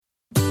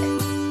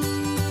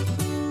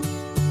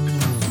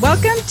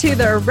Welcome to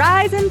the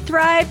Rise and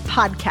Thrive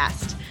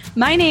podcast.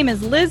 My name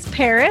is Liz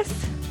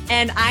Paris.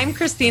 And I'm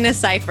Christina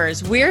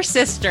Cyphers. We're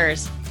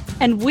sisters.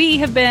 And we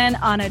have been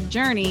on a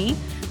journey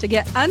to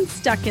get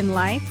unstuck in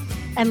life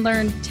and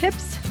learn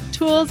tips,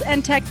 tools,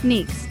 and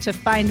techniques to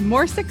find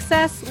more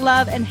success,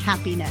 love, and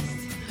happiness.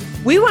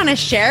 We want to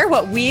share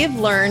what we've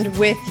learned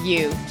with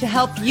you to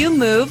help you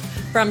move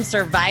from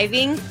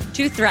surviving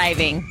to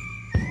thriving.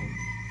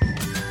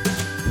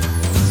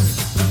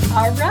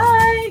 All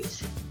right.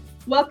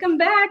 Welcome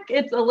back.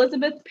 It's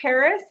Elizabeth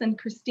Paris and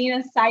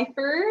Christina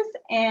Cyphers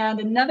and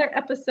another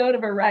episode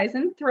of Rise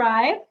and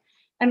Thrive.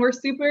 And we're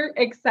super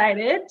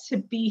excited to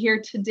be here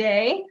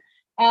today.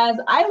 As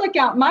I look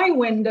out my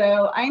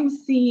window, I'm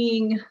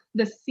seeing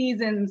the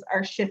seasons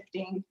are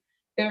shifting.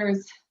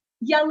 There's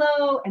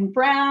yellow and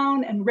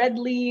brown and red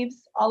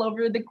leaves all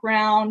over the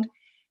ground.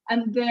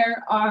 And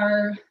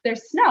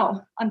there's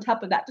snow on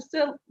top of that, just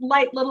a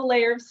light little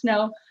layer of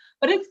snow.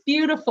 But it's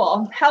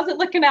beautiful. How's it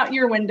looking out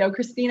your window,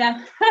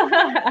 Christina?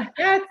 Yeah,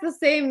 it's the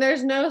same.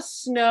 There's no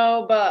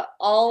snow, but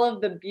all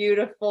of the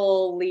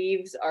beautiful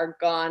leaves are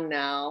gone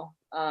now.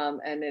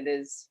 And it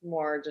is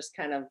more just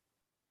kind of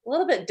a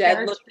little bit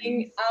dead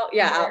looking out.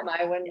 Yeah, out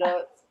my window. Yeah.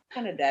 It's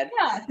kind of dead.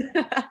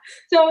 Yeah.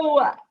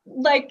 So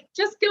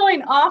just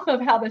going off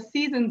of how the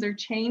seasons are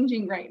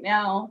changing right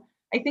now,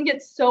 I think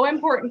it's so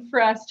important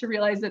for us to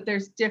realize that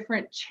there's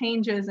different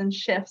changes and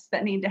shifts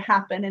that need to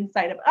happen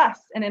inside of us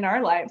and in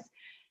our lives.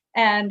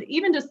 And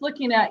even just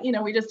looking at,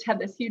 we just had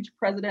this huge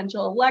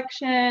presidential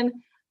election.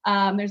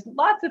 There's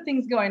lots of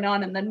things going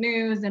on in the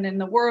news and in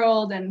the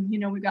world. And,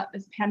 we got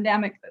this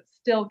pandemic that's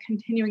still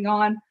continuing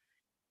on.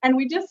 And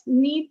we just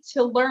need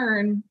to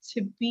learn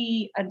to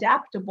be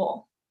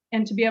adaptable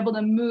and to be able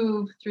to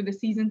move through the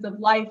seasons of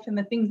life and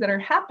the things that are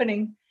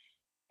happening.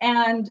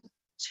 And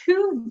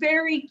two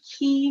very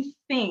key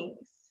things.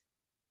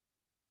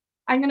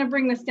 I'm going to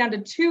bring this down to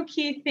two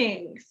key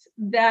things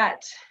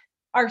that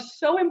are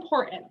so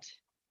important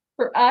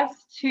for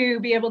us to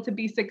be able to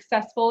be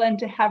successful and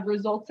to have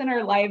results in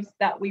our lives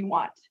that we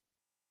want.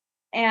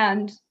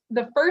 And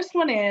the first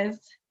one is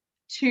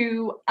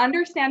to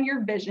understand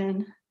your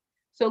vision.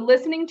 So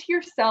listening to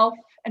yourself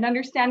and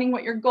understanding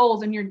what your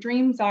goals and your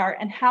dreams are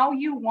and how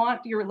you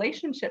want your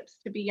relationships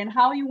to be and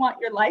how you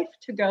want your life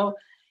to go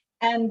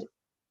and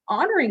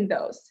honoring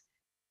those.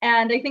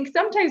 And I think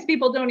sometimes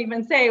people don't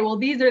even say, well,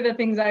 these are the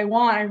things I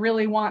want. I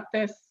really want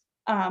this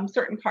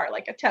certain car,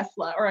 like a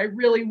Tesla, or I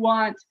really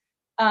want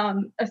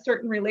a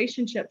certain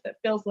relationship that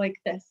feels like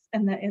this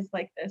and that is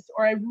like this,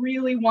 or I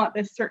really want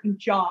this certain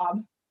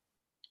job,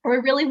 or I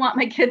really want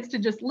my kids to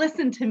just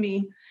listen to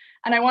me,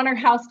 and I want our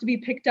house to be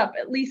picked up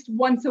at least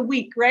once a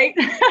week, right?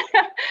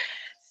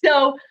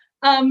 So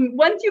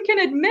once you can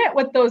admit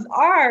what those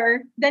are,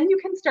 then you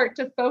can start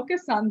to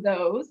focus on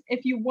those.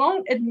 If you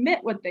won't admit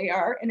what they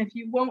are, and if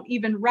you won't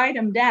even write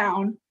them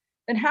down,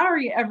 then how are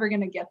you ever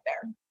going to get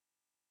there?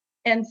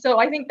 And so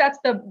I think that's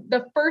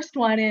the first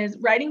one is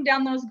writing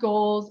down those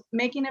goals,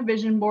 making a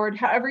vision board,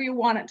 however you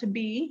want it to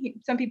be.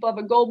 Some people have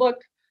a goal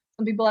book.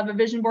 Some people have a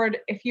vision board.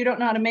 If you don't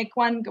know how to make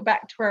one, go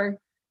back to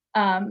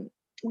our,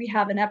 we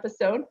have an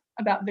episode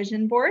about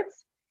vision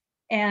boards.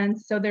 And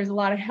so there's a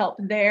lot of help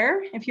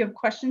there. If you have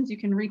questions, you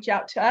can reach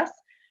out to us.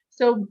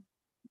 So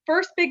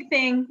first big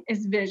thing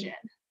is vision.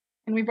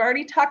 And we've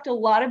already talked a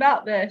lot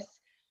about this.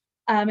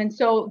 And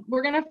so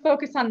we're going to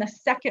focus on the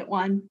second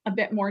one a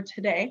bit more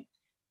today.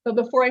 But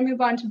before I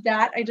move on to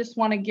that, I just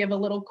want to give a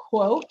little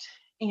quote,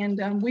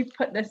 and we've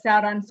put this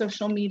out on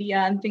social media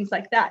and things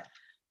like that.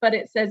 But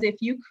it says, if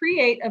you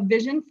create a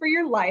vision for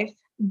your life,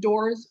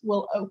 doors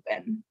will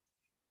open.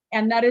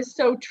 And that is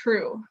so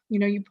true.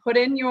 You put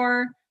in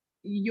your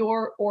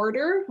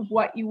order of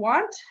what you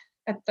want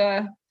at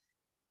the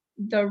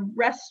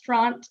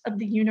restaurant of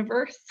the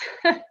universe,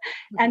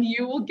 and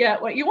you will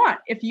get what you want.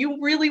 If you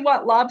really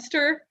want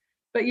lobster,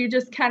 but you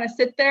just kind of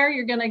sit there,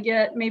 you're going to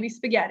get maybe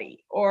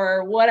spaghetti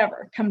or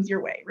whatever comes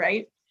your way,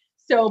 right?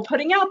 So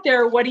putting out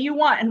there, what do you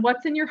want and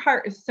what's in your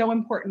heart is so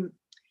important.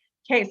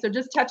 Okay, so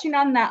just touching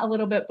on that a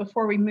little bit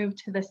before we move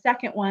to the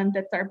second one,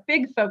 that's our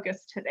big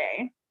focus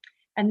today.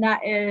 And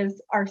that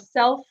is our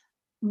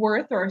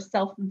self-worth or our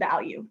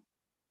self-value,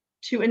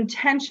 to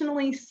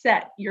intentionally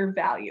set your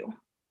value.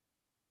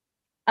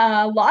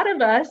 A lot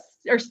of us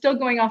are still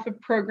going off of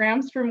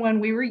programs from when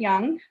we were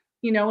young.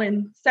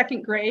 In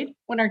second grade,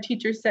 when our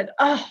teacher said,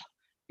 oh,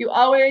 you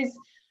always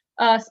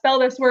spell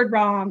this word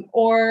wrong.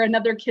 Or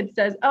another kid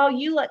says, oh,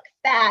 you look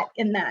fat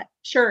in that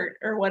shirt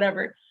or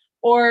whatever.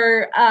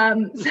 Or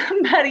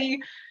somebody,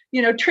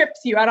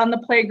 trips you out on the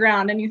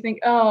playground and you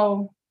think,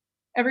 oh,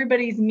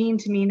 everybody's mean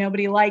to me.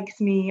 Nobody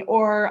likes me.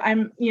 Or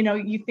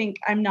you think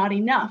I'm not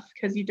enough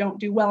because you don't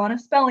do well on a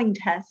spelling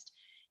test.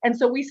 And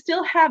so we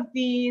still have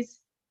these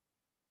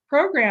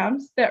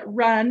programs that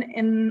run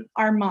in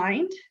our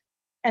mind.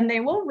 And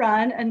they will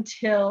run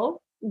until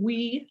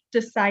we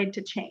decide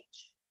to change.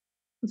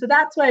 And so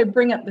that's why I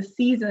bring up the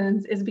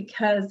seasons, is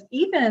because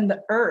even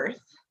the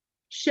earth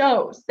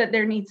shows that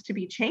there needs to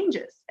be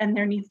changes and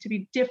there needs to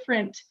be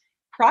different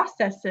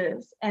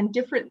processes and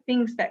different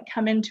things that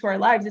come into our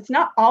lives. It's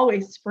not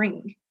always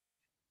spring.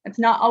 It's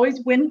not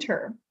always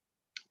winter.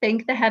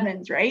 Thank the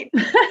heavens, right?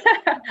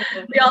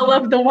 We all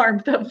love the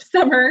warmth of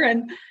summer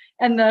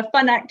and the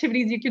fun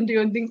activities you can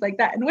do and things like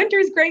that. And winter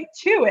is great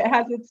too. It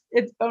has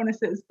its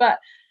bonuses. But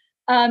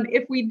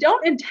if we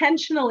don't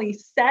intentionally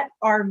set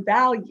our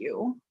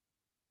value,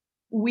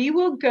 we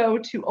will go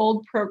to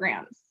old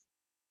programs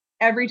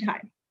every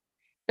time.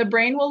 The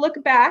brain will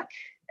look back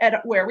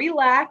at where we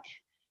lack,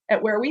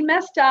 at where we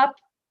messed up,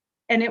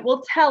 and it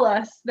will tell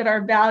us that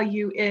our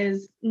value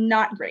is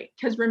not great.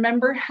 Because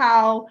remember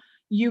how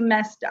you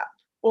messed up,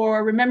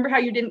 or remember how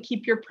you didn't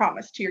keep your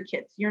promise to your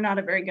kids. You're not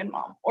a very good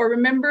mom. Or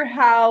remember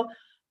how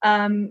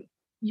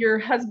your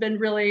husband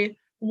really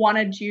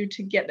wanted you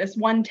to get this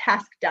one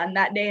task done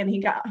that day and he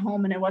got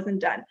home and it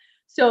wasn't done.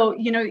 So,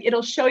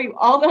 it'll show you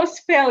all those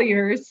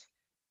failures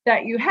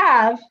that you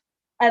have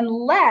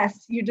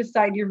unless you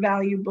decide your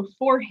value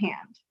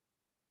beforehand.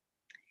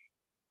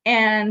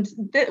 And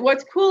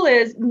what's cool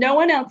is no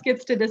one else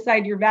gets to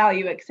decide your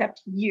value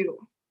except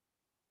you.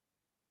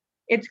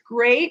 It's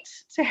great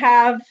to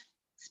have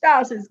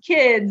spouses,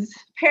 kids,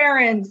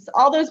 parents,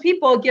 all those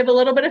people give a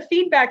little bit of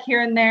feedback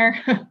here and there,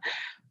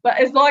 but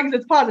as long as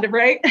it's positive,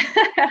 right?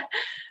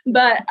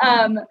 But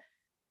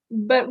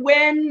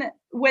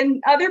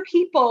when other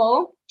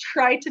people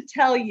try to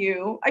tell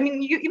you, I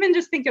mean, you even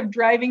just think of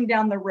driving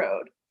down the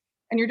road,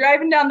 and you're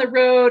driving down the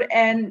road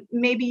and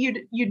maybe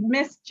you'd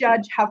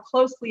misjudge how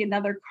closely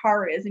another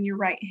car is in your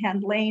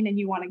right-hand lane and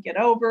you want to get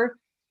over.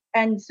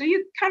 And so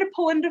you kind of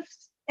pull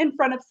in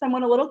front of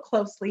someone a little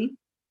closely.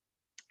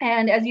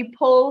 And as you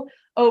pull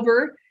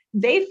over,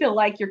 they feel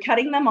like you're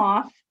cutting them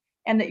off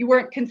and that you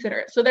weren't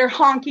considerate. So they're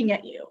honking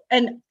at you.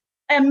 And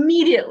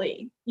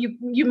immediately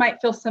you might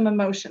feel some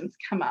emotions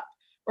come up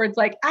where it's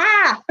like,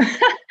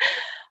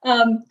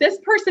 this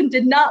person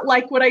did not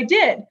like what I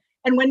did.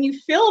 And when you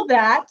feel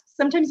that,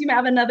 sometimes you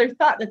have another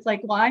thought that's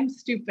like, well, I'm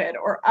stupid,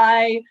 or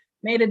I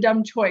made a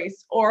dumb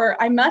choice,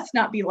 or I must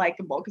not be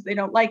likable because they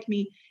don't like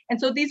me. And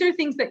so these are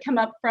things that come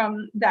up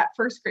from that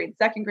first grade,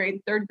 second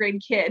grade, third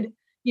grade kid,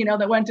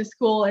 that went to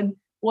school and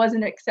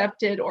wasn't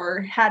accepted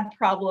or had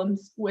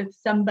problems with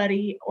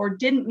somebody or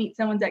didn't meet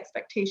someone's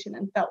expectation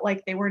and felt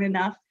like they weren't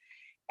enough.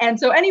 And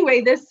so anyway,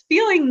 this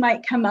feeling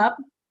might come up.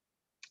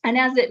 And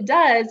as it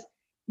does,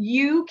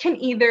 you can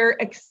either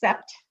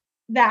accept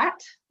that,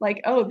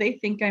 like, oh, they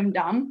think I'm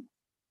dumb,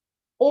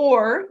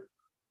 or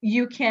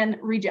you can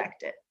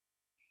reject it.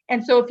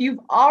 And so if you've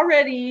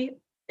already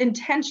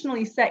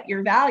intentionally set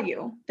your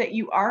value that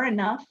you are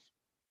enough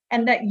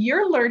and that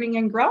you're learning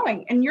and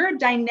growing and you're a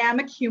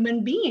dynamic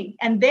human being,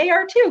 and they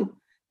are too,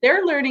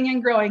 they're learning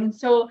and growing.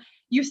 So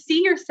you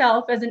see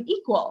yourself as an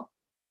equal.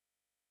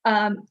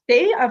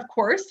 They, of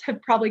course,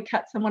 have probably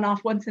cut someone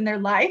off once in their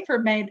life or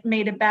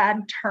made a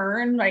bad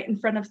turn right in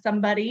front of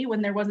somebody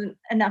when there wasn't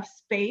enough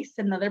space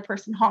and the other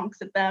person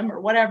honks at them or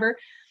whatever.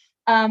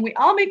 We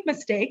all make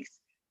mistakes,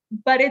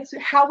 but it's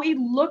how we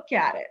look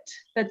at it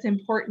that's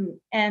important.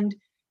 And,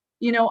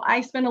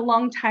 I spent a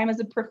long time as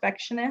a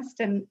perfectionist,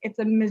 and it's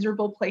a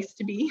miserable place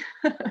to be.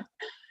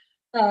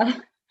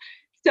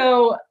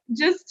 So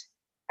just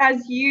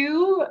as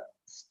you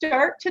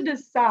start to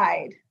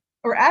decide,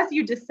 or as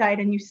you decide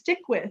and you stick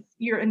with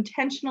your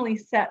intentionally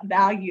set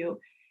value,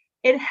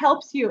 it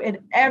helps you in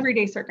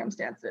everyday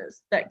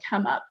circumstances that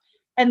come up.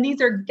 And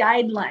these are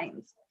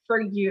guidelines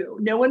for you.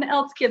 No one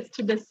else gets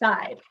to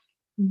decide,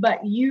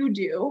 but you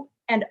do.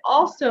 And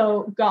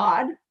also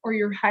God or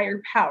your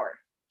higher power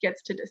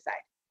gets to decide,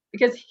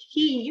 because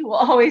he will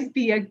always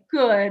be a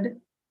good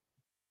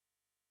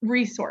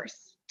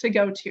resource to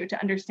go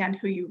to understand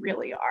who you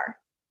really are.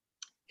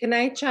 Can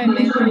I chime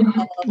in on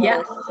a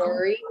Yes.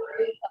 story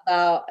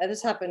about,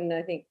 this happened,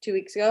 I think 2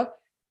 weeks ago.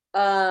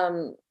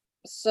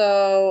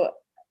 So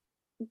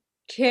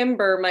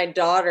Kimber, my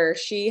daughter,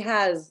 she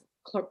has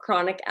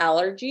chronic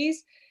allergies,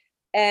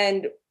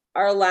 and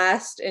our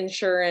last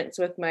insurance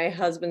with my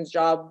husband's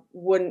job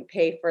wouldn't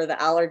pay for the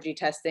allergy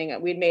testing.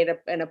 We'd made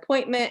an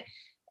appointment,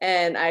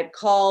 and I'd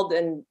called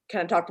and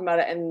kind of talked about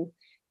it, and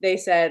they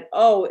said,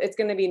 oh, it's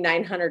going to be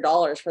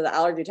 $900 for the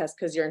allergy test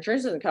because your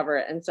insurance doesn't cover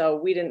it. And so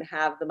we didn't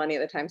have the money at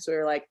the time. So we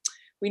were like,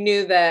 we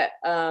knew that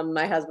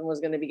my husband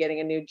was going to be getting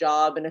a new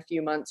job in a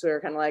few months. So we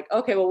were kind of like,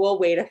 okay, well, we'll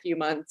wait a few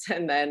months.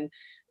 And then,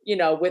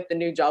 with the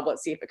new job,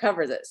 let's see if it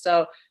covers it.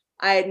 So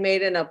I had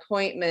made an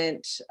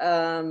appointment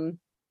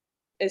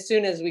as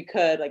soon as we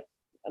could, like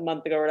a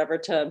month ago or whatever,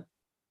 to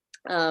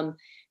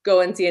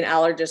go and see an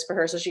allergist for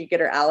her so she could get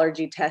her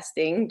allergy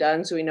testing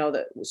done. So we know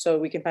that, so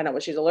we can find out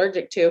what she's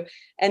allergic to,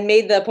 and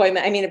made the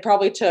appointment. I mean, it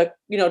probably took,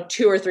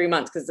 2 or 3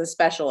 months because it's a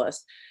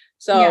specialist.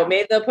 So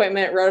made the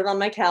appointment, wrote it on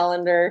my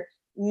calendar,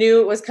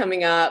 knew it was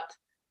coming up,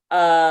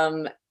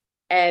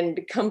 and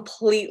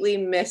completely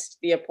missed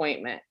the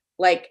appointment.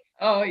 Like,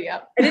 oh yeah,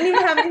 I didn't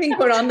even have anything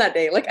going on that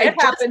day. Like I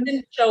just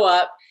didn't show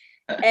up.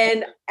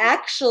 And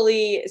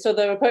actually, so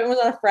the appointment was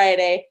on a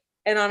Friday.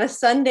 And on a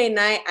Sunday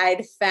night,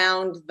 I'd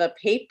found the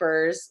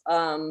papers,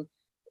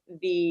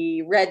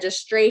 the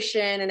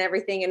registration and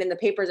everything. And in the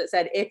papers, it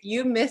said, if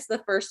you miss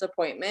the first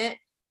appointment,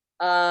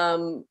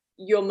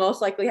 you'll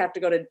most likely have to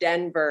go to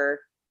Denver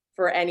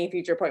for any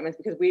future appointments,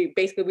 because we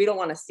don't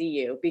want to see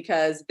you,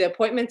 because the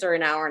appointments are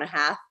an hour and a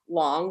half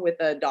long with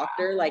a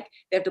doctor. Like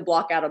they have to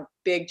block out a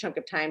big chunk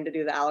of time to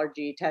do the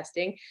allergy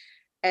testing.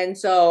 And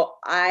so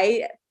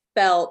I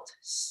felt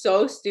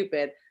so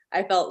stupid.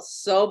 I felt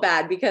so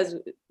bad because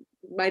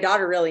my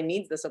daughter really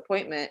needs this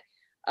appointment.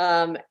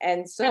 And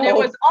it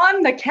was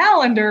on the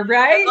calendar,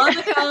 right? On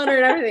the calendar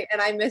and everything. And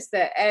I missed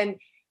it. And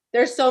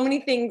there's so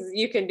many things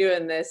you can do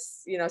in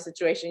this,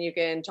 situation. You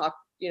can talk,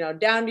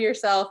 down to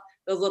yourself,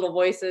 those little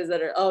voices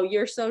that are, oh,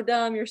 you're so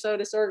dumb, you're so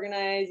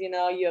disorganized,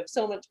 you have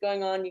so much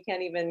going on, you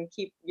can't even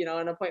keep,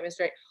 an appointment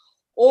straight.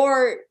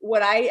 Or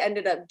what I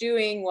ended up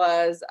doing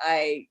was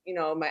I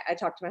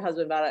talked to my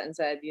husband about it and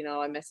said,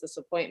 I missed this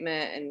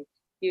appointment, and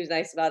he was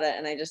nice about it.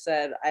 And I just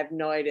said, I have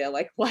no idea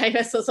like why I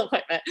missed this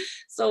appointment.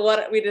 So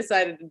what we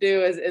decided to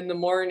do is in the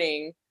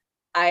morning,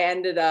 I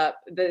ended up,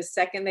 the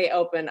second they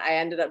opened, I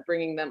ended up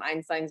bringing them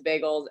Einstein's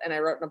bagels, and I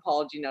wrote an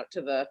apology note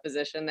to the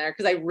physician there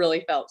because I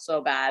really felt so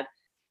bad.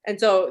 And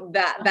so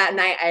that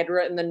night I had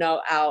written the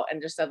note out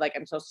and just said, like,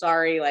 I'm so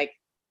sorry. Like,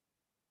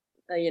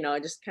 I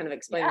just kind of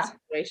explained the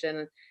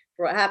situation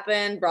for what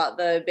happened, brought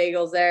the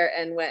bagels there,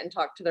 and went and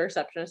talked to the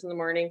receptionist in the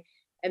morning.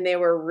 And they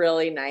were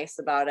really nice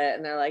about it.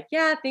 And they're like,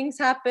 yeah, things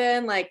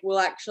happen. Like, we'll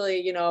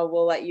actually,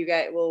 we'll let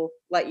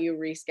you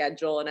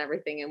reschedule and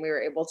everything. And we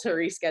were able to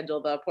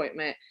reschedule the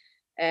appointment.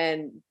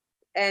 And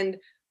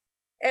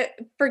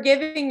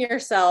forgiving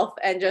yourself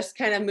and just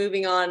kind of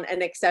moving on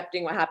and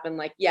accepting what happened.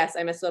 Like, yes,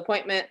 I missed the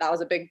appointment. That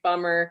was a big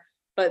bummer.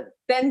 But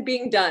then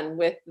being done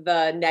with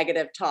the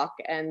negative talk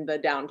and the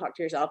down talk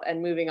to yourself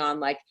and moving on,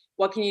 like,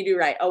 what can you do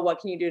right? Oh, what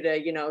can you do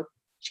to,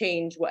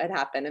 change what had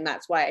happened? And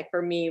that's why for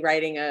me,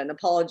 writing an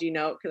apology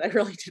note, because I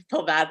really did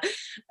feel bad,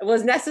 it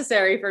was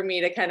necessary for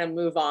me to kind of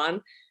move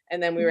on.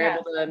 And then we were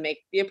able to make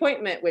the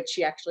appointment, which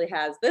she actually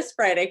has this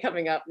Friday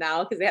coming up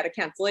now because they had a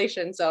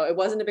cancellation. So it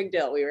wasn't a big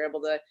deal. We were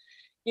able to,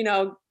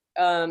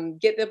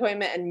 get the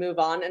appointment and move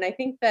on. And I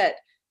think that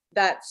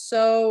that's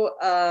so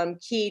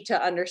key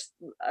to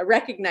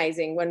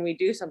recognizing when we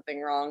do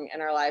something wrong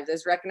in our lives,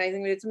 is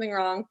recognizing we did something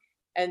wrong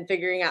and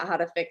figuring out how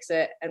to fix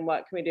it and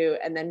what can we do,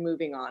 and then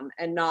moving on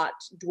and not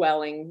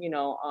dwelling,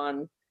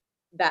 on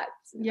that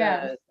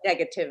the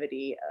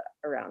negativity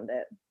around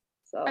it.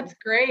 So that's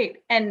great.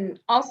 And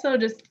also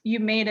just,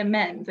 you made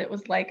amends. It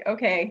was like,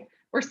 okay,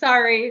 we're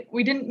sorry.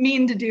 We didn't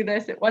mean to do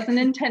this. It wasn't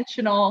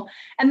intentional.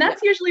 And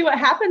that's usually what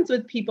happens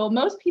with people.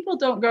 Most people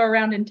don't go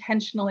around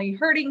intentionally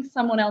hurting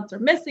someone else or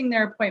missing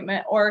their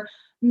appointment or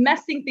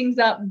messing things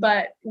up,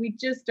 but we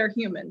just are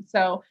human.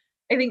 So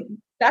I think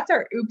that's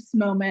our oops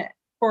moment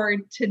for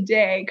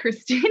today.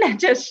 Christina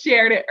just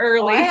shared it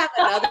early. Oh, I have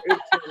another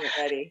oops moment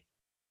ready.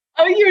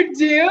 Oh, you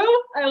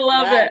do? I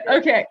love it.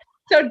 Okay.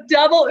 So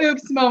double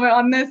oops moment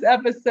on this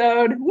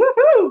episode.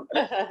 Woohoo!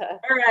 All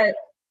right.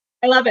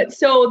 I love it.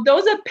 So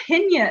those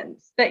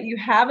opinions that you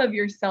have of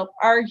yourself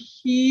are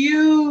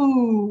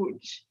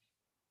huge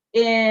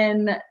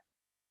in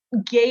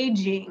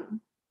gauging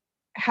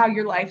how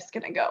your life's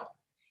going to go.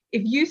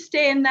 If you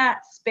stay in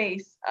that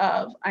space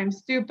of, I'm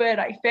stupid,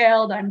 I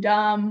failed, I'm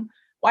dumb,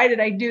 why did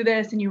I do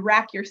this? And you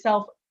rack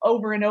yourself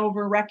over and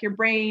over, wreck your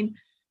brain,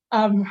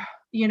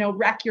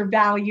 wreck your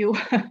value.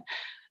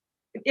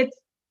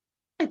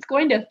 It's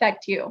going to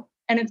affect you,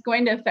 and it's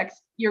going to affect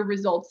your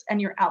results and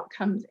your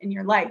outcomes in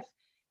your life.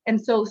 And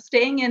so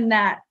staying in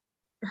that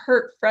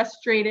hurt,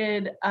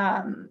 frustrated,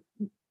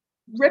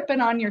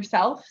 ripping on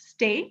yourself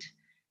state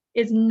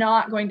is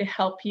not going to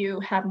help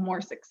you have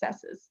more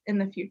successes in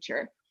the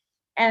future.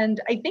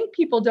 And I think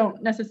people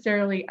don't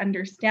necessarily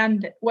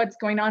understand what's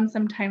going on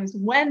sometimes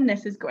when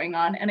this is going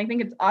on. And I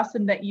think it's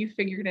awesome that you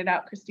figured it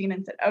out, Christine,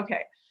 and said,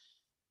 okay,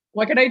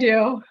 what can I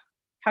do?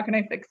 How can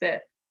I fix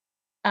it?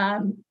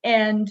 And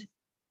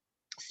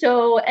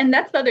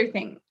that's the other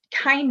thing,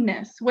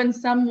 kindness. When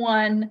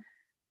someone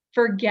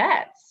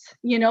forgets,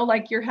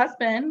 like your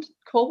husband,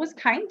 Cole was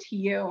kind to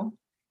you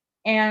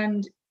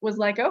and was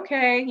like,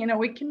 okay,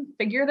 we can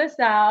figure this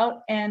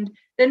out. And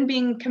then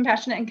being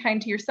compassionate and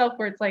kind to yourself,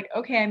 where it's like,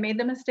 okay, I made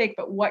the mistake,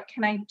 but what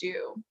can I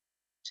do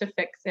to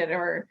fix it?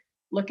 Or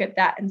look at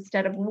that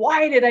instead of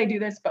why did I do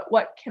this, but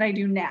what can I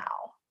do now?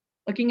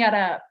 Looking at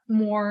a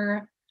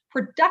more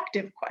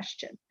productive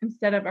question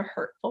instead of a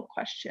hurtful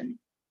question.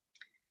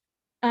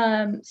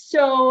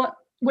 So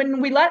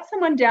when we let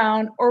someone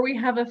down or we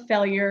have a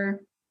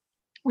failure,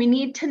 we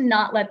need to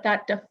not let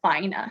that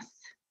define us.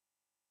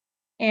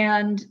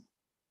 And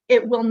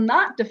it will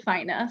not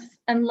define us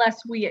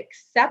unless we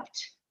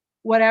accept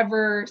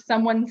whatever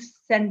someone's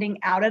sending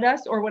out at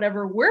us or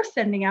whatever we're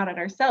sending out at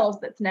ourselves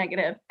that's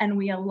negative, and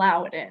we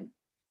allow it in.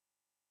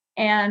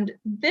 And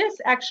this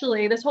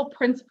whole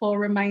principle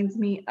reminds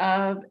me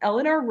of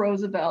Eleanor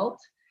Roosevelt.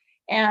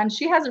 And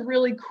she has a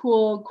really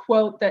cool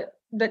quote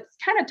that's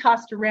kind of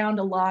tossed around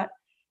a lot.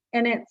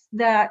 And it's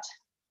that,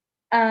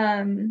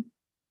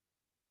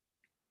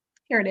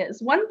 here it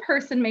is. One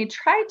person may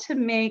try to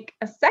make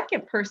a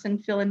second person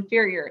feel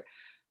inferior,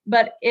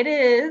 but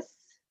this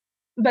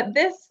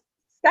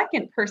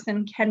second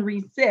person can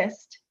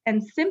resist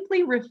and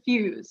simply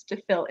refuse to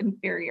feel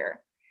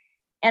inferior.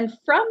 And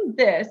from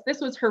this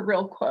was her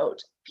real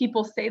quote.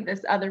 People say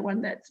this other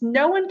one that's,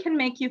 no one can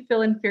make you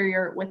feel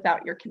inferior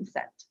without your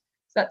consent.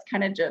 So that's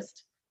kind of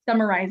just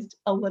summarized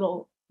a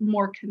little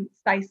more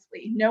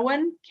concisely. No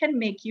one can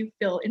make you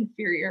feel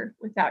inferior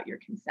without your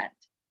consent.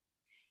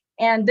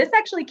 And this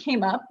actually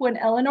came up when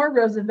Eleanor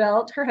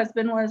Roosevelt, her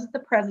husband, was the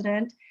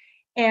president,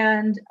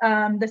 and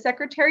the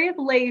Secretary of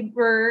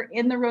Labor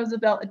in the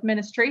Roosevelt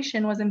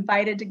administration was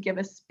invited to give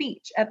a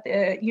speech at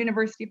the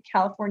University of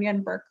California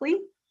in Berkeley.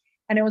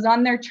 And it was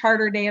on their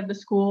charter day of the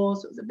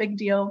schools. It was a big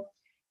deal.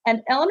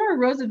 And Eleanor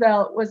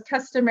Roosevelt was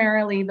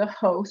customarily the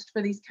host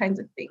for these kinds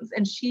of things.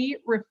 And she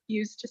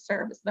refused to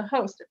serve as the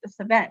host at this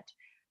event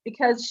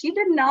because she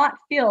did not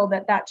feel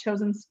that that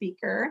chosen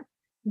speaker,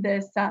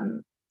 this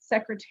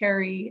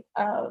Secretary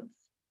of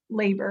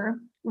Labor,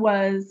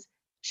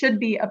 should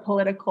be a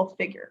political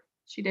figure.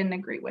 She didn't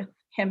agree with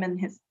him and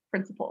his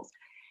principles.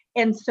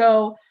 And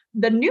so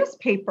the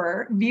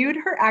newspaper viewed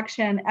her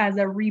action as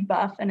a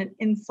rebuff and an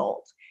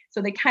insult.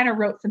 So they kind of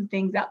wrote some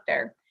things out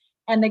there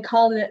and they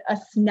called it a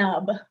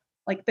snub,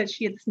 like that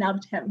she had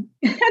snubbed him.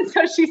 And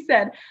so she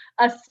said,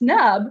 a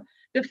snub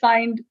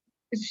defined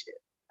is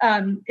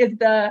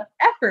the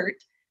effort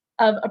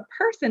of a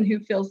person who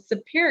feels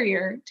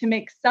superior to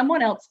make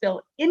someone else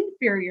feel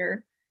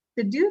inferior.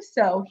 To do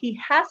so, he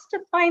has to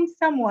find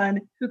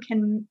someone who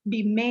can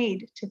be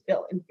made to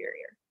feel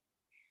inferior.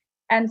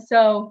 And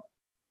so,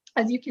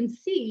 as you can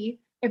see,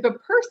 if a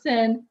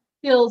person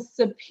feels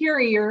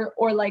superior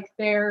or like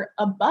they're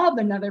above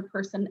another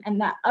person and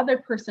that other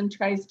person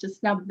tries to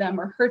snub them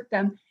or hurt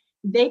them,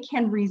 they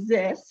can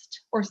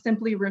resist or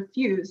simply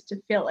refuse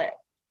to feel it.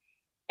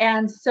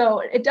 And so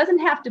it doesn't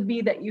have to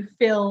be that you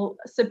feel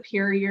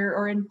superior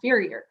or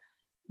inferior.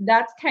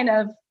 That's kind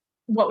of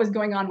what was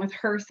going on with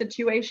her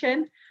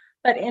situation.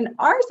 But in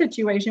our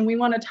situation, we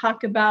want to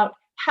talk about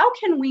how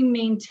can we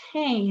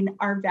maintain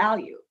our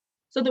value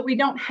so that we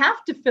don't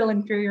have to feel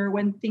inferior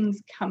when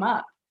things come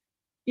up.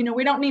 You know,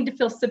 we don't need to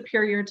feel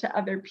superior to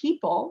other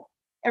people.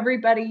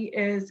 Everybody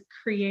is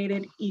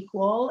created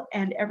equal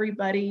and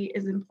everybody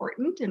is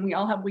important and we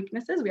all have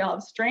weaknesses. We all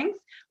have strengths.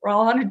 We're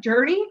all on a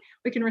journey.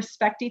 We can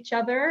respect each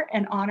other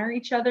and honor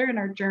each other in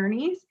our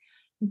journeys.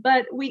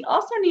 But we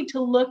also need to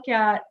look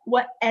at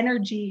what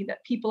energy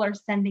that people are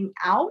sending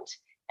out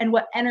and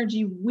what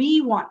energy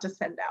we want to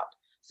send out.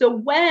 So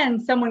when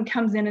someone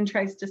comes in and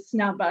tries to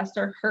snub us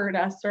or hurt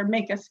us or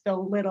make us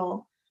feel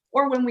little,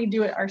 or when we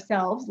do it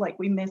ourselves, like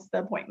we miss the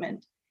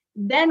appointment,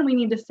 then we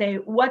need to say,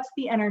 what's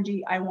the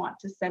energy I want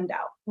to send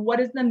out? What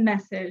is the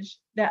message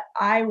that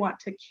I want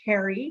to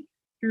carry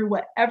through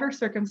whatever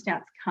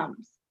circumstance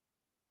comes?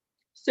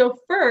 So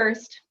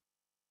first,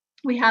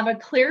 we have a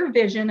clear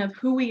vision of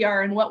who we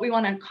are and what we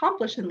want to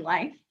accomplish in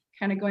life,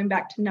 kind of going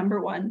back to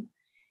number one.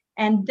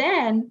 And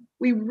then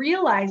we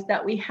realize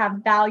that we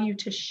have value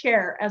to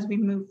share as we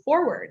move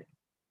forward.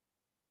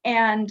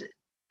 And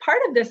part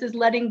of this is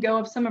letting go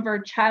of some of our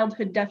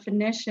childhood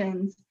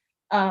definitions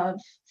of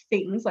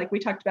things. Like we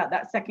talked about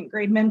that second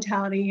grade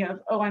mentality of,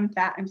 oh, I'm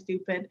fat, I'm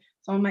stupid.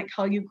 Someone might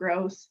call you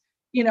gross,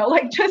 you know,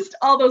 like just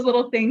all those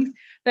little things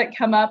that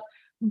come up.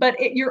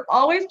 But you're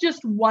always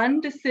just one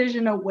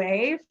decision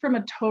away from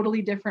a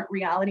totally different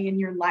reality in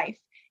your life.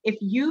 If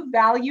you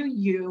value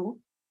you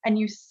and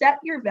you set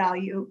your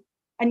value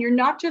and you're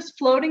not just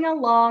floating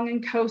along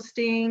and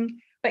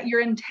coasting, but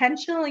you're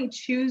intentionally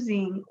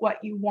choosing what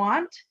you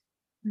want,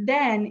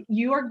 then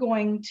you are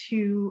going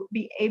to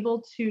be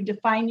able to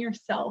define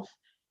yourself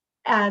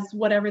as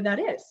whatever that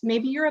is.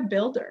 Maybe you're a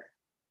builder.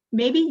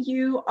 Maybe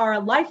you are a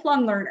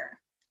lifelong learner.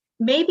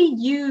 Maybe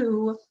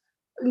you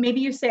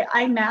say,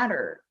 I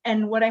matter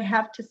and what I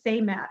have to say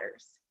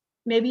matters.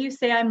 Maybe you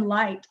say, I'm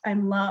light,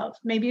 I'm love.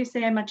 Maybe you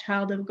say, I'm a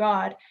child of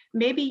God.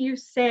 Maybe you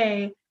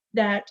say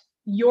that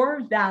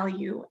your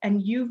value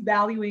and you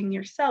valuing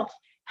yourself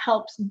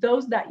helps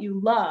those that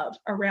you love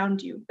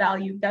around you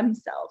value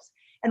themselves.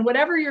 And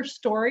whatever your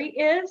story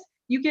is,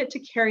 you get to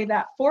carry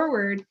that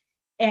forward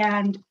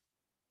and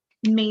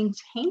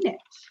maintain it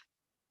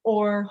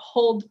or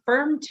hold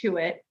firm to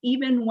it,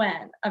 even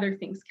when other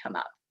things come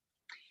up.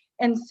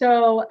 And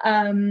so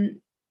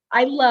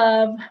I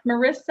love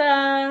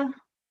Marissa,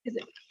 is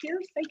it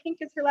Pierce, I think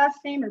is her last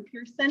name, or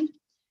Pearson?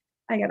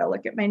 I got to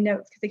look at my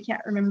notes because I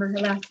can't remember her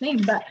last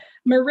name. But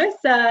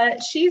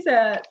Marissa, she's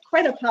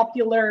quite a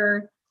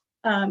popular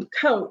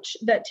coach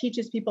that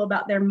teaches people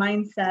about their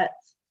mindsets.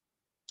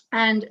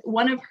 And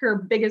one of her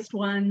biggest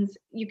ones,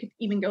 you could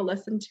even go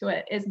listen to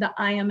it, is the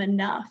I am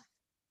enough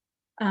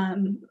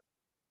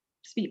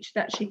speech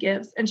that she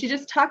gives. And she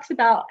just talks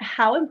about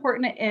how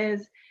important it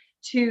is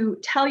to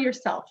tell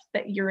yourself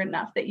that you're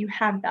enough, that you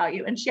have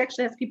value. And she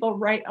actually has people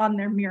write on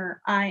their mirror,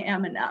 I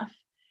am enough.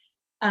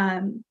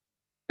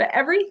 But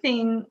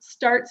everything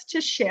starts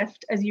to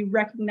shift as you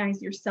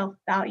recognize your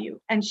self-value.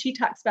 And she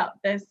talks about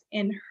this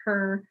in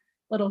her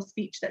little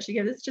speech that she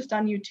gives. It's just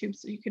on YouTube,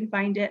 so you can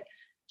find it.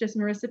 Just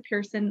Marissa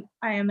Pearson,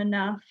 I am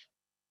enough.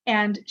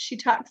 And she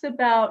talks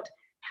about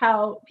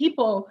how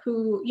people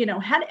who, you know,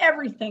 had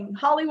everything,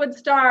 Hollywood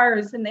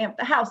stars, and they have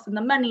the house and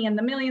the money and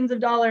the millions of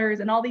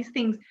dollars and all these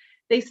things,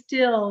 they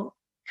still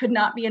could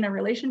not be in a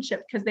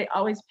relationship because they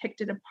always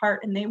picked it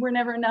apart, and they were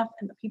never enough,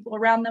 and the people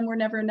around them were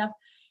never enough.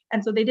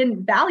 And so they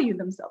didn't value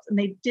themselves, and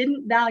they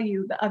didn't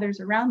value the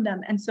others around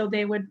them. And so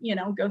they would,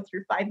 go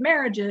through 5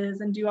 marriages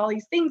and do all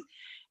these things.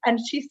 And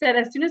she said,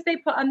 as soon as they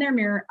put on their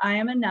mirror, I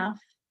am enough,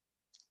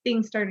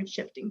 things started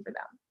shifting for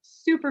them.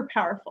 Super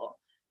powerful.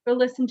 Go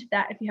listen to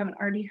that if you haven't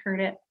already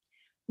heard it.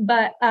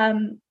 But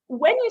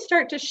when you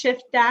start to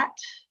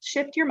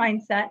shift your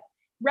mindset,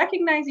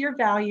 recognize your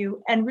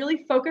value, and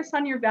really focus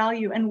on your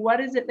value and what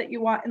is it that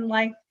you want in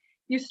life,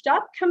 you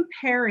stop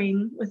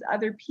comparing with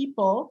other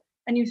people,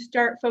 and you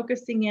start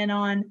focusing in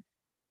on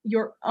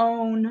your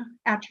own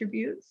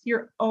attributes,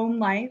 your own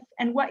life,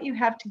 and what you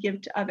have to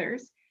give to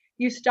others.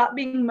 You stop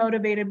being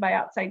motivated by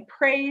outside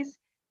praise.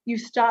 You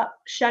stop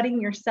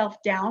shutting yourself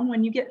down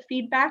when you get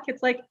feedback.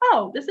 It's like,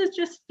 oh, this is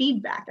just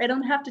feedback. I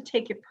don't have to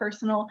take it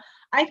personal.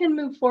 I can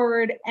move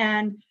forward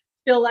and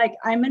feel like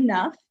I'm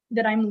enough,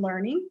 that I'm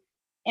learning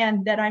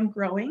and that I'm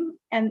growing,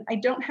 and I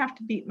don't have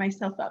to beat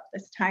myself up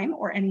this time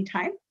or any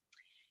time.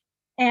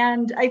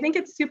 And I think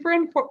it's super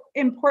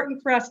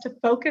important for us to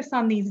focus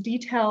on these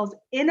details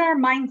in our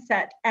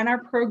mindset and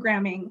our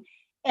programming,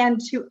 and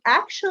to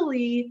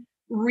actually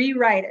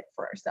rewrite it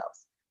for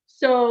ourselves.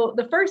 So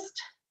the first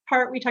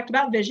part, we talked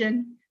about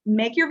vision.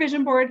 Make your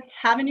vision board,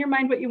 have in your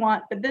mind what you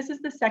want. But this is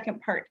the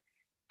second part.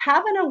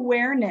 Have an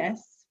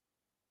awareness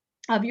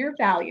of your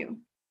value.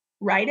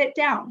 Write it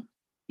down.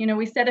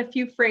 We said a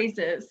few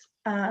phrases,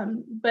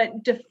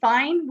 but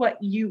define what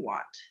you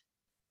want.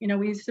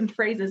 We used some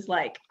phrases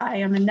like, I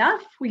am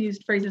enough. We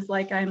used phrases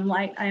like, I am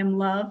light, I am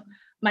love,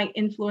 my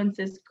influence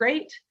is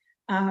great,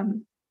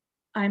 I'm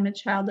a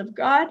child of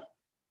God,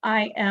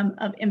 I am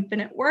of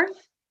infinite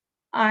worth,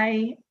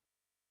 I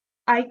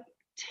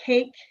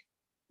take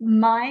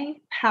my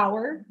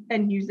power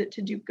and use it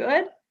to do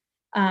good.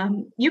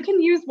 You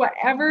can use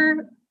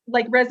whatever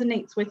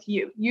resonates with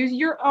you. Use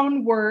your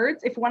own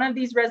words. If one of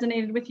these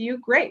resonated with you,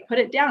 great, put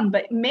it down,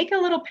 but make a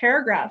little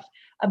paragraph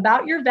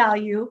about your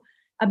value,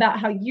 about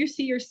how you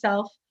see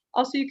yourself.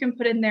 Also, you can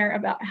put in there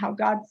about how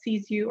God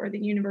sees you or the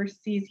universe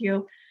sees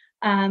you.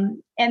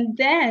 And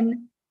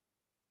then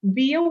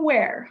be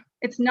aware.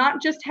 It's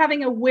not just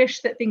having a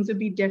wish that things would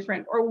be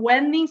different, or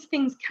when these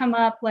things come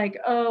up like,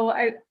 oh,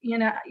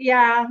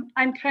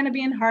 I'm kind of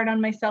being hard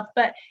on myself.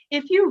 But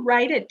if you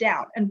write it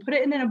down and put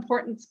it in an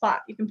important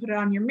spot, you can put it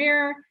on your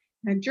mirror,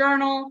 in a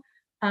journal.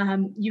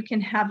 You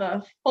can have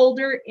a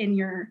folder in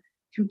your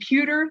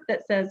computer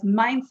that says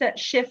mindset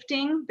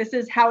shifting. This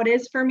is how it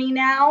is for me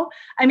now.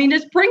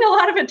 Just bring a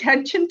lot of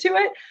attention to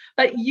it,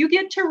 but you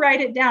get to write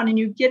it down, and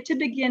you get to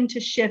begin to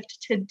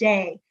shift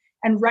today,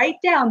 and write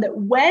down that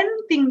when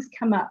things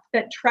come up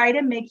that try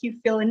to make you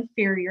feel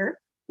inferior,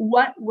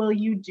 what will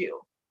you do?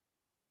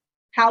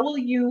 How will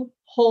you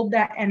hold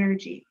that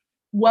energy?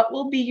 What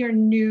will be your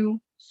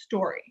new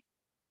story?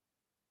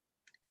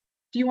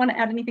 Do you want to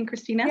add anything,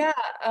 Christina? Yeah,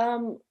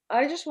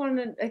 I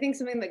think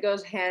something that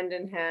goes hand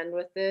in hand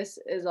with this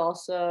is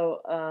also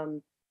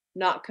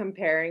not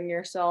comparing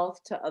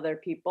yourself to other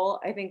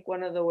people. I think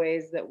one of the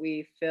ways that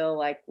we feel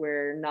like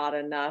we're not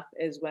enough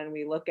is when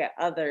we look at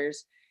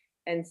others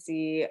and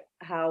see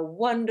how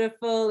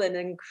wonderful and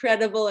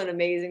incredible and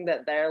amazing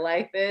that their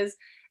life is.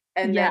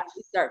 And then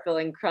we start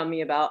feeling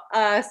crummy about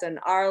us and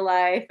our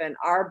life and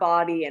our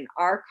body and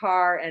our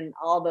car and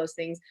all those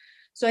things.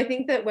 So I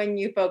think that when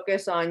you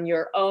focus on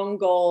your own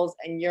goals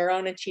and your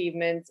own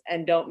achievements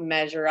and don't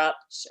measure up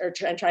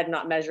and try to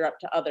not measure up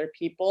to other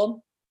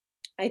people,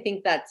 I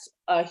think that's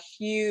a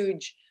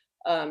huge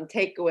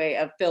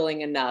takeaway of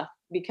feeling enough.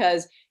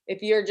 Because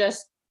if you're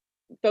just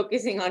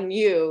focusing on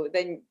you,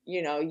 then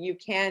you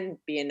can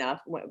be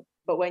enough.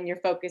 But when you're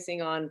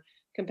focusing on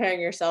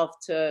comparing yourself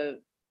to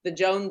the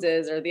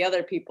Joneses or the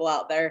other people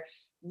out there,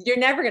 you're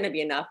never going to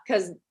be enough,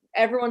 because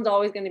everyone's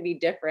always going to be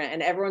different,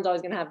 and everyone's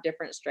always going to have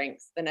different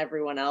strengths than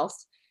everyone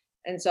else.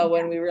 And so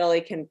when we really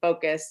can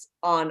focus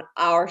on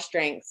our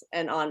strengths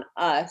and on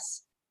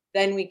us,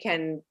 then we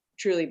can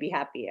truly be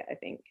happy, I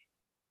think.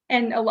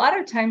 And a lot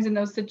of times in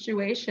those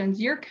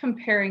situations, you're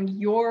comparing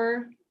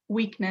your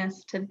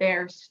weakness to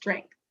their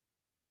strength.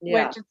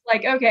 Yeah. Which is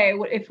like, okay,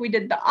 if we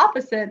did the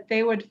opposite,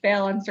 they would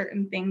fail on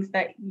certain things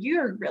that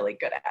you're really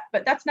good at.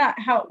 But that's not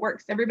how it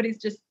works.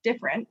 Everybody's just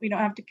different. We don't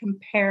have to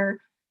compare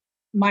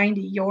mine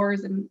to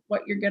yours and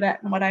what you're good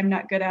at and what I'm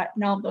not good at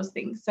and all of those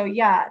things. So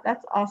yeah,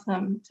 that's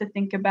awesome to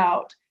think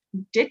about,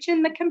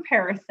 ditching the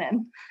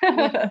comparison.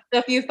 So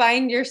if you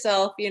find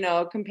yourself,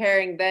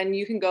 comparing, then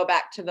you can go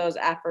back to those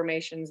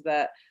affirmations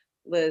that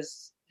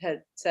Liz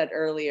had said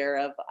earlier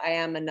of I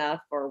am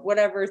enough, or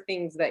whatever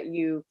things that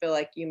you feel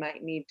like you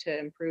might need to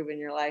improve in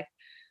your life.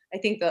 I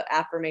think the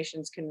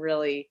affirmations can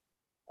really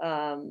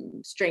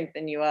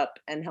strengthen you up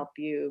and help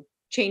you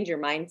change your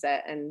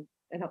mindset and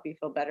help you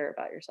feel better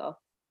about yourself,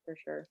 for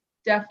sure.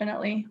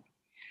 Definitely.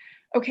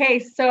 Okay,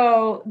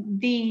 so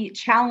the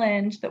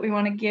challenge that we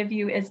want to give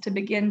you is to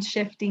begin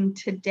shifting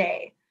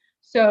today.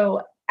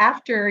 So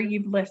after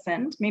you've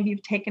listened, maybe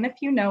you've taken a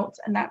few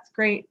notes, and that's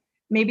great.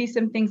 Maybe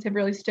some things have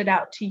really stood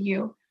out to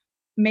you.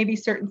 maybe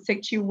certain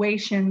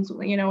situations,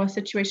 you know, a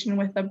situation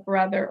with a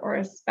brother or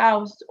a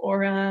spouse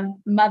or a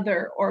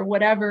mother or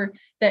whatever,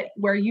 that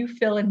where you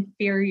feel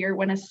inferior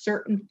when a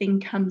certain thing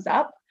comes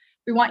up.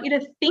 We want you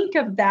to think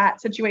of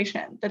that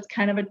situation that's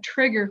kind of a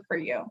trigger for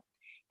you.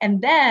 And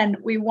then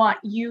we want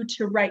you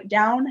to write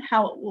down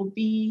how it will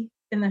be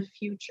in the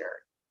future,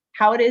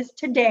 how it is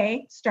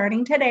today,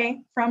 starting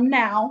today from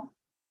now,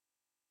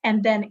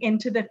 and then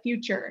into the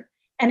future.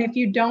 And if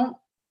you don't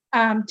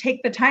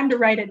take the time to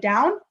write it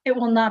down, it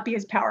will not be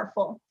as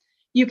powerful.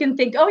 You can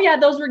think, oh yeah,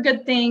 those were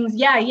good things.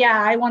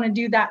 Yeah, I want to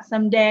do that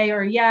someday.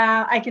 Or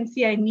yeah, I can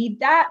see I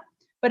need that.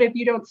 But if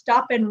you don't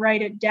stop and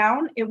write it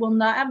down, it will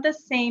not have the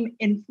same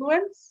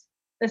influence,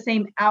 the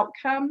same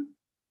outcome,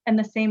 and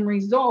the same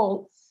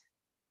results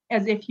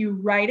as if you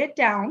write it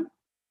down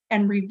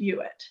and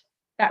review it.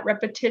 That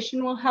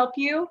repetition will help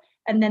you.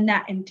 And then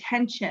that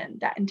intention,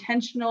 that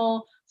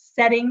intentional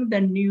setting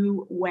the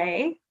new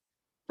way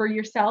for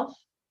yourself,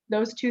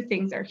 those two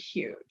things are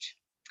huge.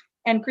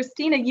 And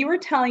Christina, you were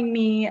telling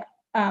me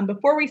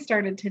before we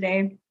started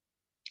today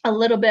a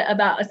little bit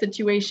about a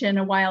situation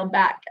a while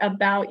back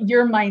about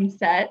your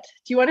mindset.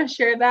 Do you want to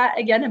share that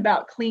again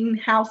about clean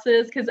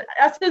houses? Because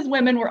us as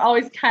women, we're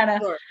always kind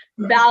of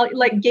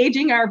like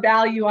gauging our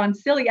value on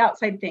silly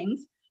outside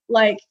things,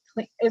 like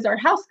is our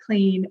house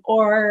clean,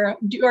 or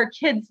do our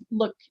kids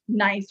look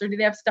nice, or do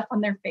they have stuff on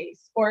their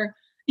face, or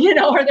you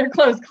know, are their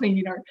clothes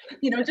clean, or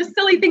you know, just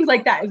silly things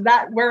like that. Is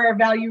that where our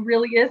value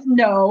really is?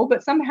 No,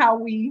 but somehow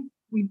we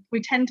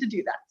tend to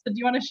do that. So do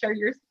you want to share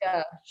yours?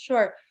 Yeah,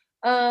 sure.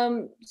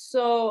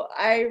 So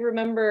I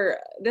remember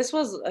this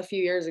was a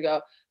few years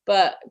ago,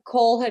 but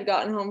Cole had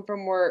gotten home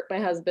from work, my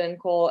husband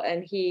Cole,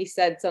 and he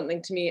said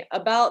something to me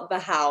about the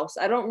house.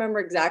 I don't remember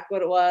exactly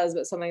what it was,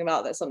 but something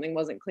about that something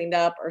wasn't cleaned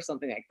up or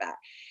something like that.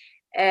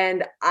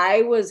 And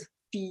I was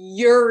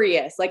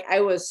furious. Like I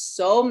was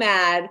so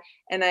mad.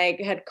 And I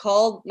had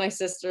called my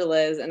sister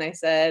Liz and I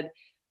said,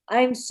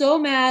 I'm so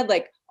mad.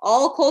 Like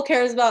all Cole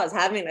cares about is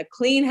having a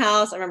clean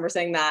house. I remember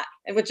saying that,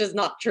 which is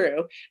not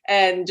true.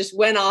 And just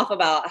went off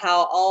about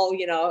how all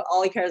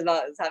he cares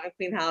about is having a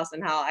clean house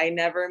and how I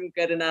never am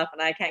good enough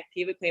and I can't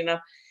keep it clean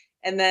enough.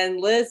 And then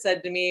Liz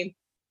said to me,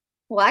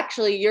 well,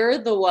 actually, you're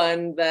the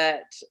one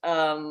that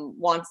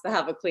wants to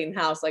have a clean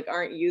house. Like,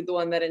 aren't you the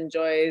one that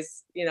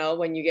enjoys,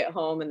 when you get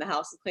home and the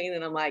house is clean?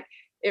 And I'm like,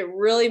 it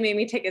really made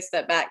me take a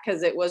step back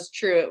because it was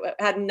true. It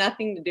had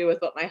nothing to do with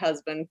what my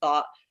husband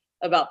thought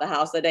about the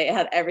house that day. It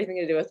had everything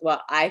to do with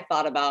what I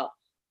thought about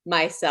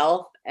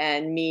myself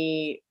and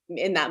me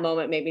in that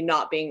moment, maybe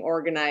not being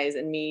organized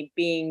and me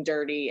being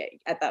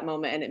dirty at that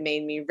moment. And it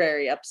made me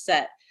very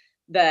upset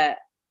that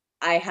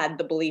I had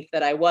the belief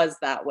that I was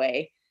that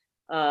way.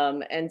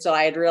 And so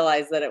I had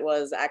realized that it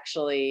was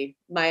actually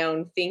my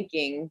own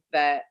thinking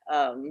that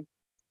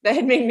that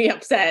had made me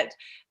upset.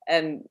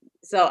 And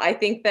so I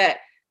think that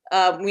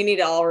we need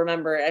to all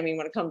remember, I mean,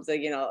 when it comes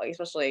to,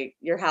 especially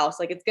your house,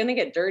 like it's going to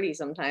get dirty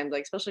sometimes,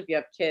 like, especially if you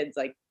have kids,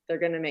 like they're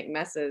going to make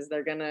messes.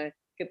 They're going to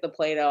get the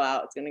Play-Doh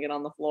out. It's going to get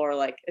on the floor.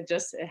 Like it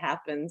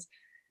happens.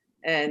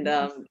 And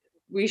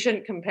we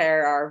shouldn't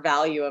compare our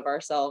value of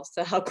ourselves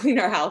to how clean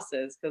our house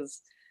is.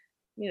 Cause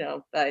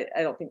I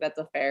don't think that's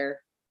a fair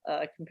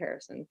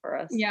comparison for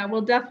us. Yeah,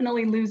 we'll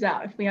definitely lose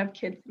out if we have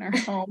kids in our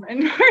home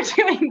and we're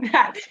doing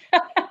that.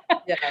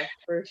 Yeah,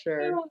 for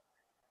sure.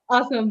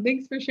 Awesome.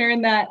 Thanks for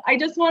sharing that. I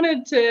just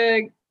wanted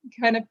to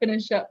kind of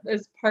finish up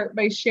this part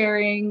by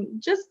sharing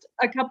just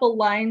a couple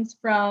lines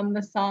from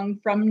the song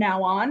From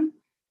Now On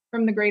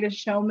from The Greatest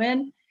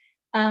Showman.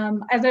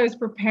 As I was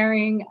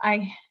preparing,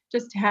 I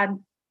just had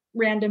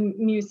random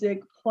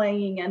music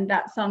playing and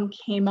that song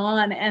came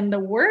on and the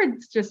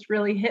words just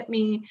really hit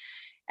me.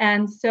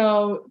 And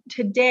so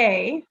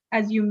today,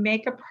 as you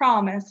make a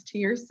promise to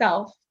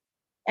yourself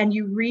and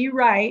you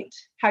rewrite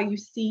how you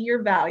see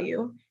your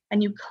value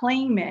and you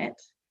claim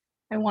it,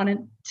 I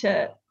wanted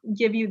to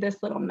give you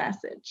this little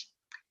message.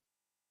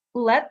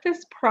 Let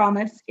this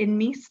promise in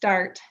me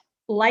start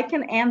like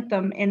an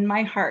anthem in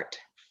my heart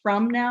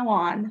from now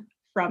on,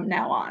 from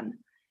now on.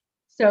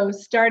 So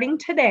starting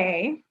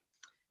today,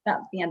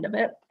 that's the end of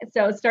it.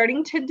 So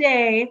starting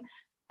today,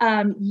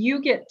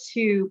 you get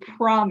to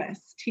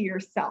promise to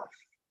yourself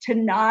to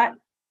not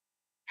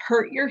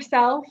hurt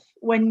yourself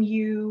when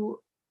you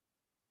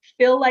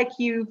feel like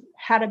you've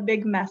had a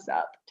big mess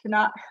up, to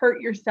not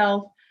hurt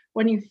yourself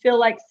when you feel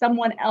like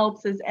someone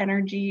else's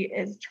energy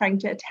is trying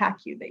to attack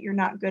you, that you're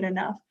not good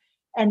enough.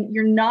 And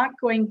you're not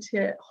going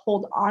to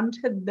hold on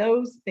to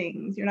those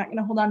things. You're not going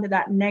to hold on to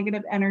that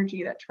negative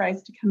energy that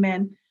tries to come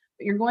in,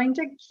 but you're going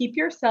to keep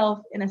yourself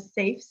in a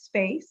safe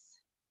space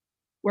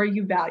where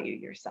you value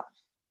yourself.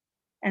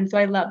 And so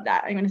I love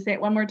that. I'm going to say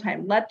it one more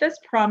time. Let this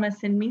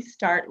promise in me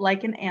start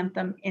like an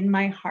anthem in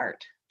my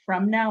heart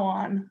from now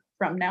on,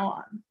 from now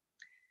on.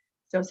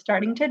 So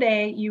starting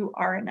today, you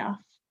are enough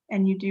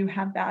and you do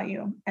have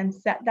value, and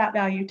set that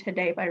value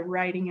today by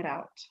writing it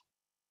out.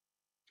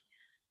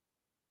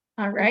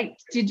 All right.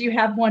 Did you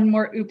have one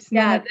more oops?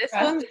 Yeah, this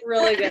one's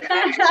really good.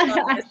 I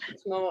had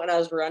this moment when I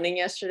was running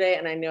yesterday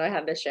and I knew I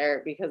had to share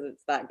it because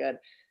it's that good.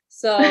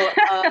 So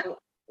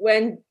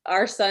when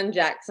our son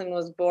Jackson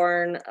was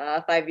born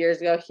 5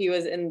 years ago, he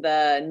was in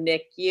the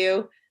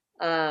NICU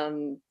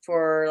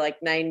for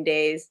like 9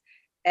 days.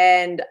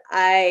 And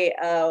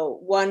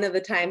one of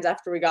the times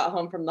after we got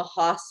home from the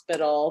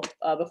hospital,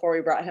 before we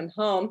brought him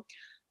home,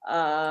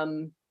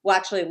 well,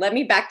 actually, let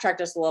me backtrack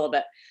just a little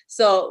bit.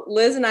 So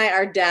Liz and I,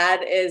 our dad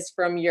is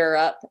from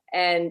Europe,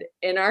 and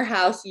in our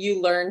house,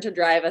 you learn to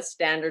drive a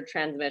standard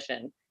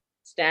transmission.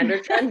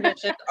 Standard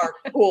transmissions are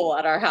cool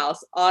at our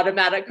house.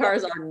 Automatic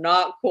cars are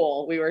not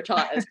cool. We were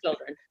taught as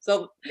children.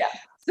 So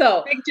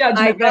big judgment.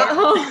 I got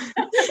home.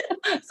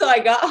 So I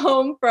got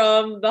home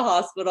from the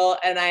hospital,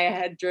 and I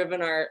had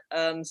driven our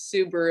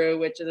Subaru,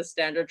 which is a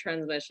standard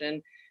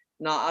transmission,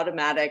 not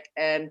automatic,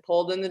 and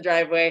pulled in the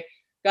driveway,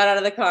 got out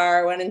of the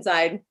car, went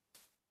inside.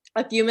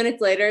 A few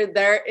minutes later,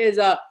 there is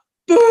a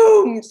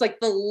boom. It's like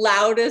the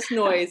loudest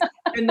noise,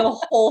 and the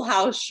whole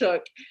house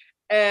shook.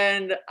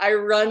 And I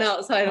run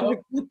outside. I'm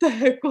like, what the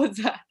heck was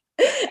that?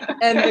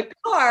 And the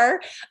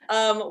car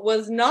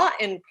was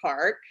not in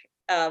park.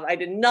 I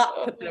did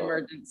not put the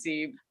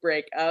emergency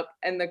brake up,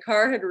 and the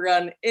car had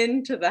run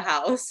into the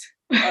house.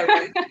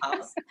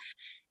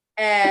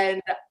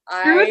 And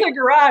through the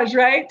garage,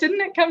 right? Didn't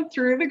it come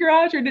through the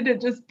garage, or did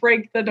it just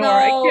break the door? No,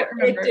 I can't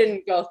remember. It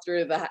didn't go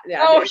through the.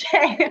 Yeah,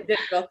 okay. It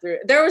didn't go through.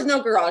 There was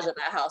no garage at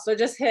that house, so it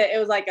just hit. It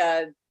was like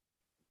a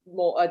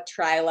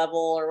tri-level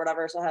or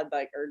whatever. So it had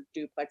like, or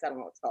duplex. I don't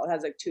know what it's called. It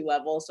has like 2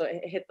 levels, so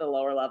it hit the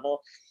lower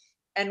level,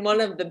 and one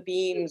of the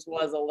beams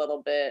was a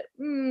little bit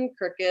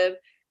crooked.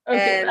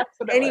 Okay, and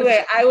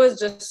anyway, I was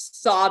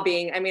just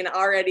sobbing. I mean,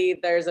 already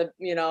there's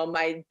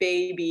my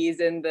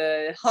baby's in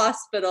the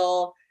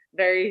hospital.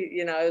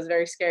 It was a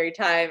very scary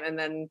time. And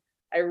then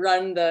I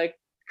run the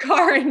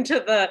car into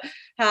the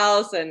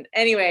house. And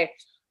anyway,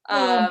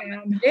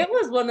 it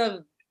was one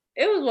of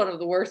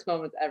the worst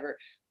moments ever.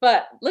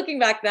 But looking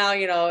back now,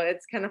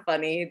 it's kind of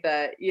funny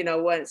that,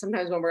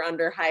 sometimes when we're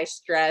under high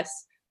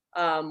stress,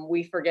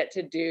 we forget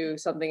to do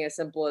something as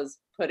simple as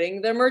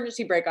putting the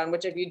emergency brake on,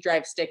 which if you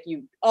drive stick,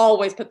 you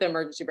always put the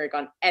emergency brake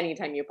on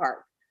anytime you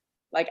park.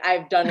 Like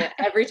I've done it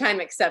every time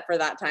except for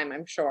that time,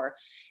 I'm sure.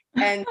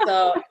 And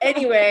so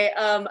anyway,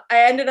 I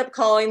ended up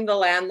calling the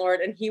landlord,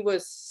 and he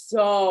was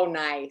so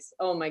nice.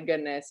 Oh my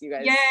goodness, you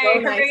guys. Yay, so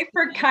nice. Hooray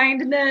for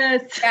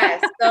kindness.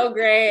 Yes, so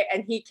great.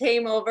 And he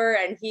came over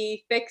and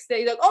he fixed it.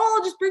 He's like, oh,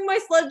 I'll just bring my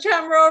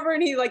sledgehammer over.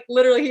 And he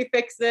he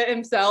fixed it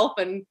himself,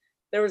 and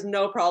there was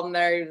no problem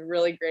there. He was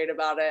really great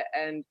about it.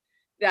 And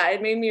yeah,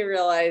 it made me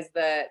realize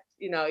that,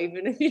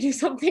 even if you do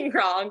something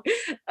wrong,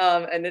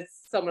 and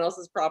it's someone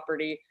else's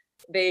property,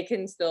 they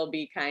can still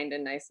be kind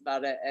and nice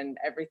about it, and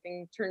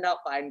everything turned out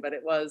fine. But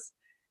it was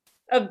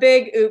a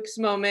big oops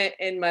moment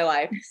in my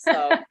life.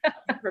 So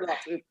I've heard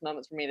lots of oops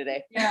moments from me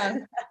today. Yeah.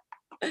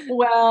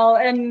 Well,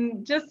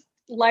 and just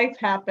life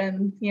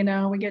happens,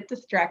 we get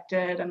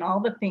distracted and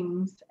all the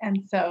things.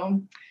 And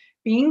so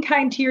being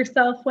kind to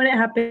yourself when it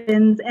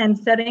happens, and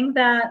setting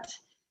that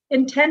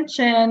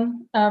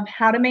intention of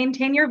how to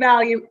maintain your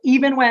value,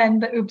 even when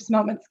the oops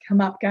moments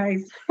come up,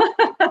 guys.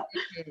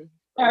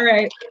 All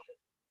right.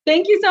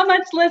 Thank you so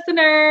much,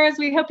 listeners.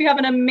 We hope you have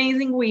an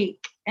amazing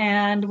week,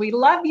 and we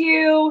love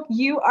you.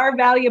 You are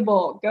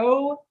valuable.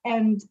 Go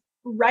and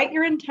write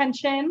your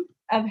intention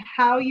of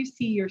how you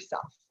see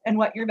yourself and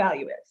what your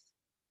value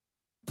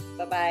is.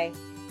 Bye-bye.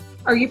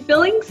 Are you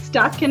feeling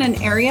stuck in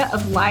an area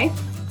of life,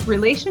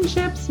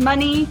 relationships,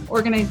 money,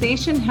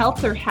 organization,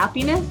 health, or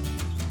happiness?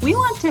 We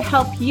want to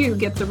help you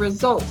get the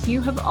results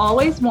you have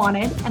always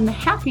wanted and the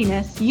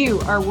happiness you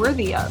are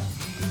worthy of.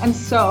 And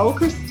so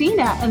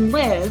Christina and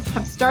Liz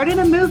have started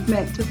a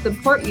movement to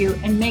support you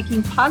in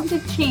making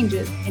positive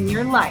changes in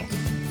your life.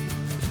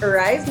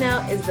 Arise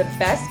Now is the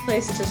best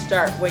place to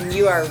start when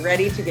you are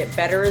ready to get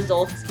better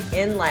results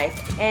in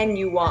life and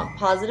you want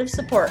positive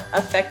support,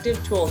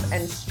 effective tools,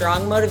 and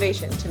strong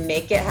motivation to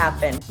make it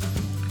happen.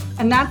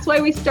 And that's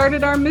why we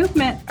started our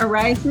movement,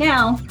 Arise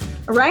Now.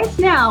 Arise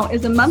Now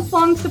is a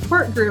month-long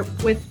support group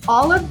with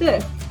all of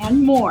this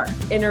and more.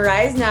 In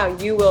Arise Now,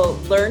 you will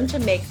learn to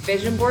make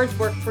vision boards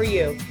work for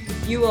you.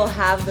 You will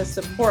have the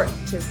support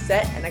to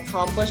set and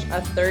accomplish a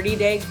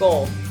 30-day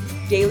goal,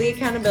 daily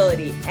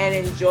accountability, and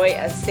enjoy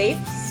a safe,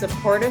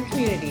 supportive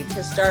community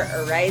to start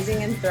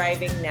arising and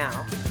thriving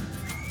now.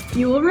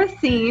 You will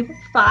receive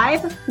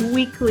 5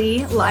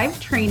 weekly live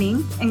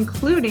trainings,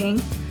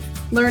 including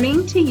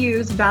learning to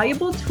use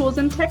valuable tools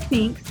and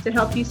techniques to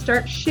help you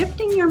start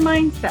shifting your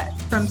mindset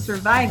from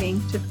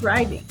surviving to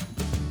thriving.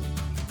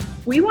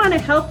 We want to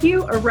help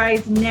you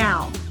arise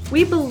now.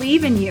 We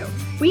believe in you.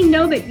 We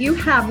know that you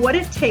have what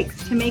it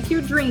takes to make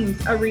your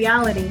dreams a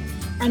reality,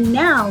 and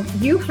now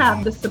you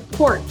have the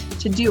support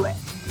to do it.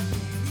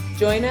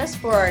 Join us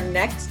for our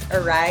next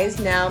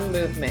Arise Now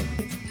movement.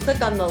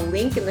 Click on the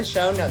link in the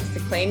show notes to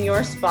claim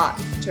your spot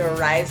to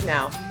Arise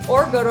Now,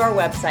 or go to our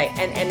website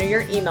and enter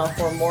your email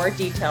for more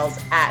details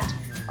at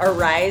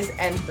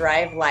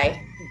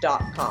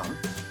ariseandthrivelife.com.